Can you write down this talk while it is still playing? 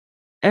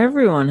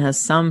Everyone has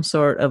some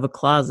sort of a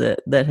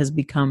closet that has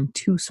become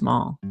too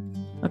small.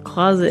 A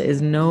closet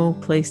is no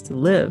place to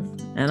live,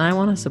 and I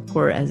want to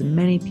support as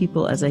many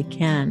people as I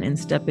can in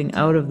stepping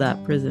out of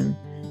that prison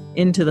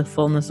into the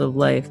fullness of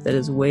life that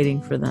is waiting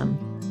for them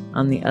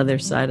on the other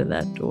side of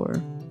that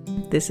door.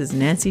 This is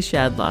Nancy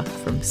Shadlock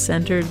from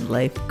Centered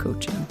Life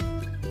Coaching.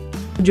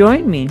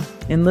 Join me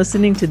in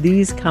listening to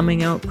these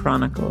coming out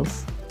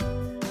chronicles.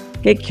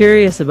 Get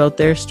curious about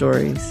their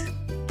stories,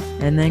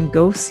 and then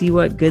go see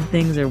what good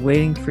things are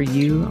waiting for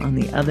you on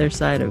the other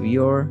side of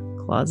your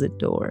closet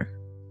door.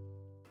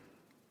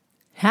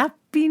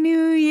 Happy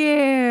New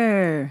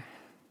Year!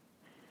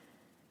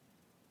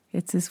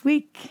 It's this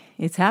week.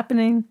 It's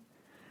happening.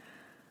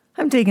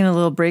 I'm taking a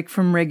little break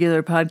from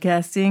regular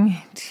podcasting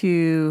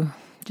to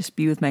just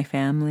be with my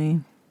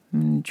family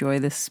and enjoy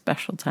this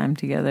special time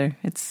together.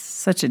 It's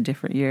such a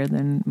different year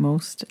than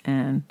most,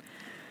 and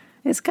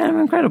it's kind of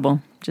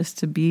incredible just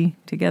to be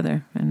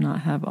together and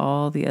not have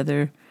all the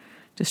other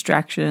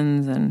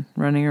distractions and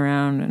running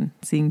around and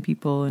seeing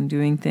people and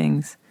doing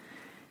things.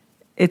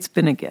 It's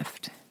been a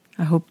gift.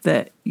 I hope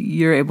that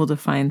you're able to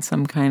find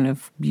some kind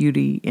of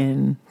beauty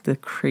in the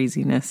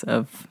craziness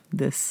of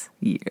this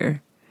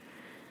year,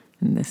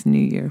 and this new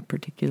year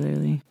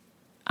particularly.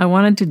 I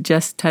wanted to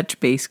just touch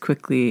base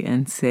quickly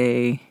and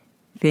say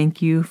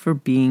thank you for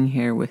being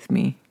here with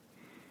me.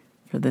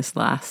 For this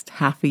last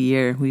half a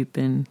year, we've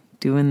been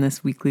doing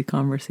this weekly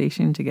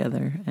conversation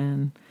together,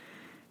 and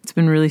it's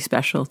been really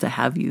special to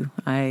have you.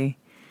 I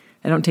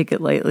don't take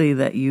it lightly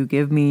that you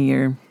give me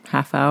your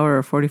half hour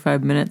or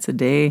 45 minutes a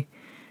day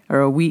or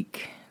a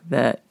week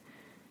that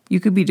you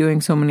could be doing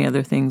so many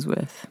other things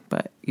with,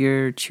 but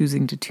you're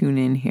choosing to tune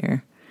in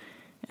here,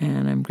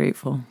 and I'm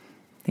grateful.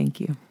 Thank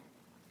you.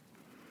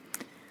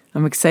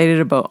 I'm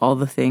excited about all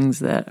the things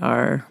that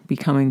are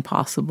becoming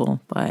possible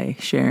by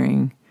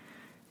sharing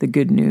the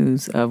good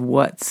news of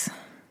what's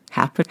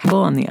happening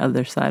on the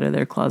other side of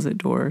their closet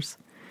doors.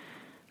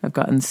 I've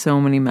gotten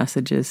so many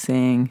messages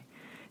saying,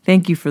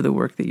 thank you for the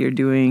work that you're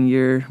doing.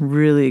 You're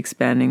really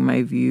expanding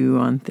my view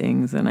on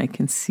things, and I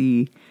can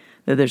see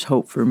that there's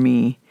hope for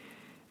me.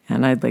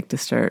 And I'd like to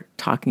start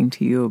talking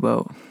to you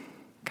about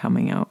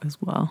coming out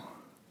as well.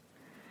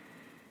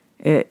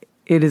 It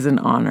is an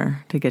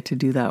honor to get to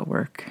do that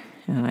work,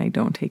 and I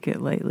don't take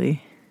it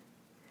lightly.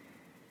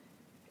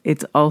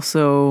 It's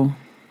also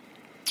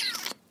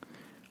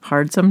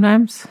hard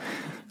sometimes,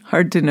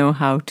 hard to know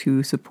how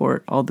to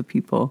support all the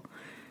people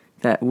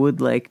that would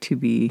like to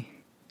be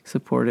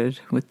supported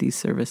with these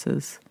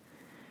services.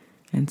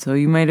 And so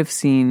you might have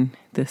seen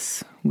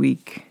this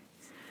week,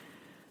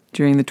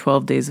 during the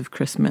 12 days of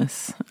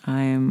Christmas,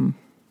 I am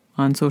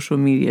on social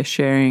media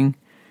sharing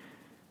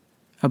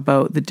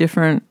about the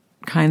different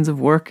kinds of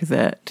work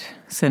that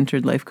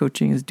Centered Life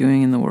Coaching is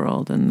doing in the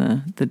world, and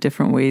the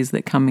different ways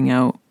that coming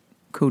out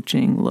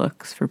coaching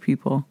looks for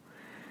people.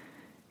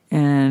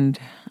 And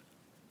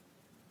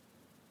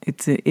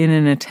it's in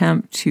an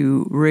attempt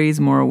to raise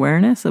more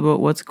awareness about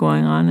what's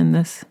going on in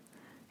this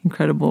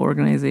incredible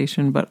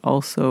organization, but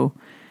also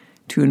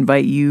to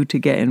invite you to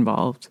get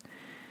involved.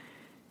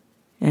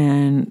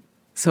 And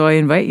so I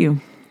invite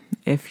you,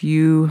 if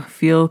you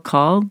feel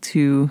called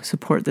to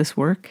support this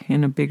work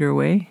in a bigger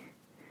way,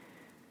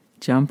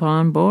 jump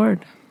on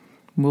board.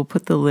 We'll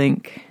put the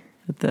link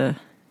at the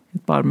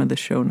bottom of the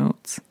show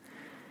notes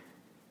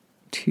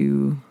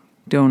to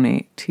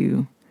donate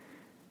to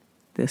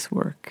this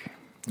work.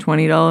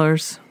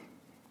 $20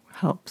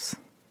 helps.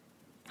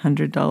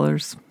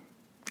 $100,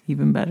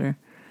 even better.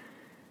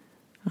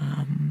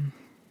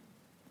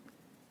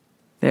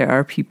 There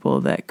are people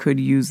that could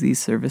use these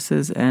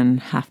services and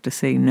have to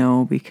say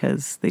no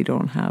because they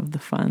don't have the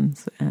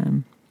funds,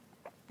 and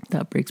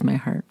that breaks my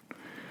heart.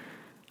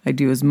 I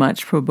do as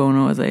much pro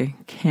bono as I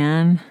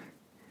can,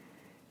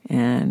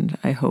 and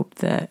I hope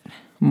that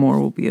more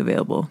will be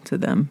available to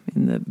them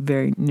in the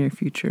very near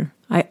future.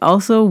 I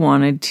also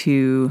wanted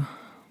to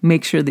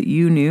make sure that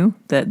you knew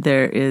that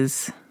there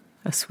is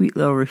a sweet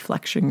little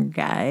reflection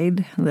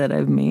guide that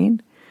I've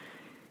made,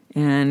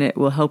 and it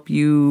will help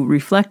you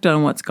reflect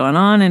on what's gone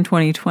on in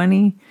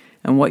 2020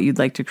 and what you'd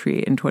like to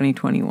create in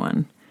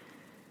 2021.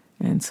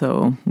 And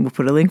so we'll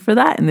put a link for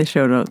that in the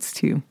show notes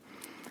too,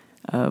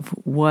 of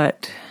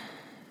what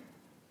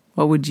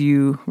would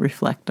you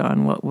reflect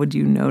on, what would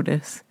you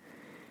notice,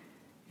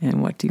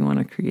 and what do you want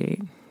to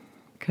create?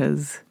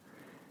 Because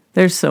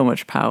there's so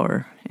much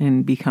power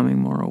in becoming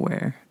more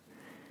aware.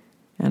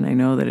 And I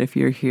know that if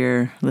you're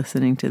here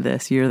listening to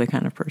this, you're the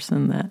kind of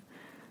person that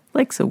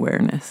likes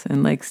awareness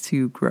and likes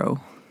to grow.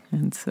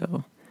 And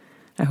so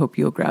I hope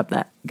you'll grab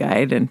that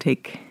guide and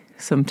take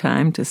some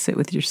time to sit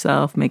with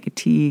yourself, make a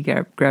tea,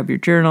 grab your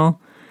journal,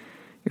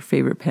 your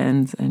favorite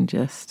pens, and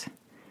just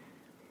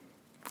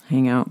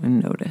hang out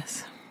and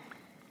notice.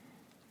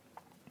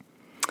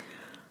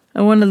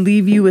 I want to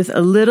leave you with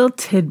a little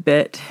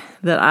tidbit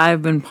that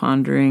I've been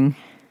pondering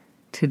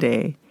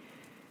today.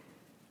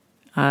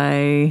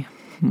 I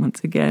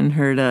once again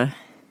heard a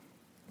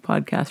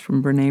podcast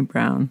from Brene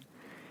Brown,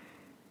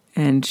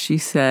 and she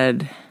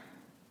said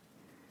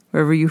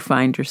wherever you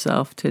find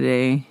yourself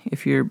today,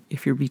 if you're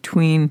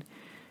between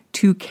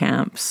two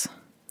camps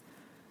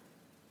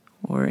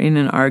or in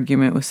an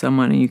argument with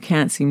someone and you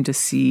can't seem to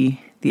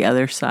see the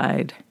other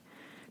side,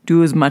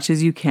 do as much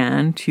as you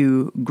can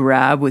to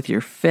grab with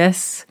your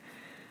fists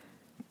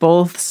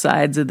both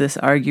sides of this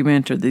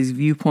argument or these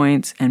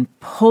viewpoints and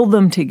pull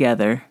them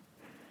together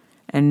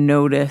and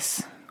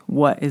notice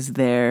what is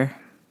there,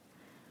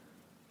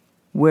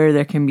 where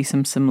there can be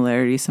some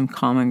similarity, some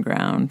common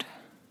ground,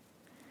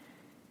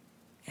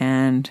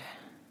 and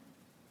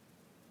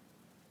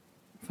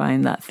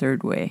find that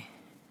third way.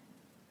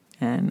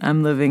 And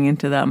I'm living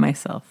into that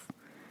myself.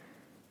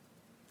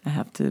 I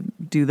have to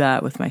do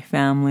that with my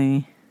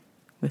family,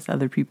 with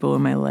other people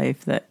in my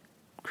life that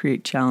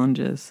create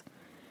challenges.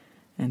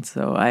 And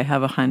so I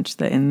have a hunch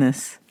that in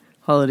this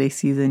holiday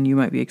season, you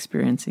might be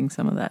experiencing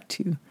some of that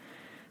too.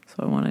 So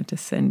I wanted to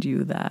send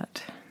you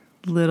that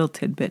little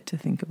tidbit to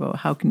think about.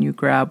 How can you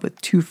grab with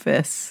two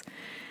fists?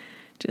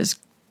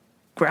 Just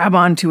grab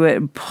onto it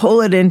and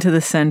pull it into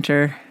the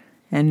center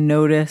and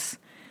notice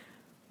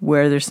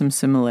where there's some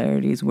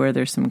similarities, where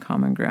there's some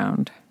common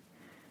ground,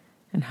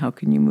 and how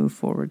can you move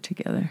forward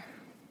together.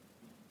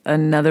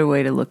 Another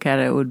way to look at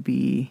it would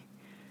be,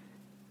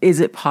 is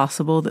it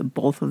possible that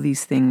both of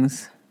these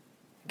things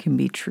can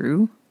be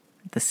true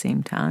at the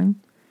same time?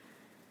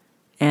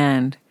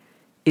 And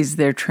is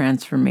there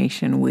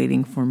transformation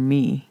waiting for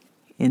me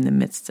in the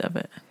midst of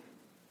it?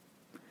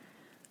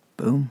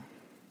 Boom.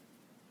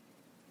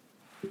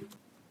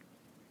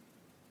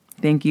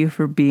 Thank you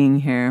for being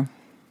here.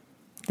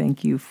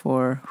 Thank you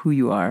for who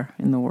you are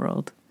in the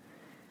world.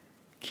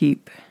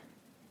 Keep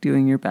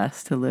doing your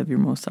best to live your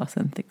most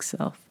authentic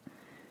self.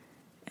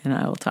 And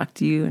I will talk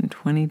to you in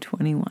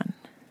 2021.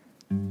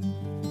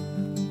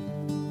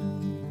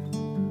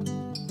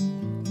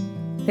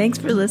 Thanks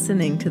for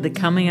listening to the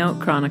Coming Out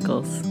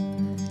Chronicles.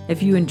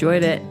 If you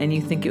enjoyed it and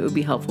you think it would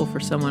be helpful for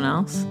someone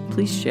else,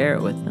 please share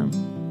it with them.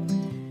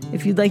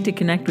 If you'd like to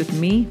connect with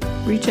me,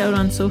 reach out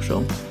on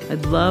social.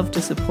 I'd love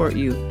to support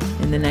you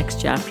in the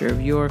next chapter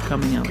of your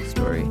coming out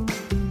story.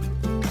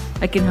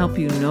 I can help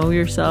you know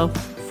yourself,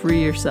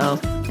 free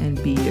yourself,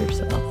 and be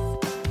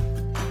yourself.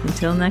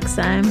 Until next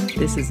time,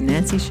 this is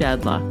Nancy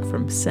Shadlock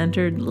from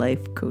Centered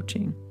Life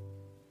Coaching.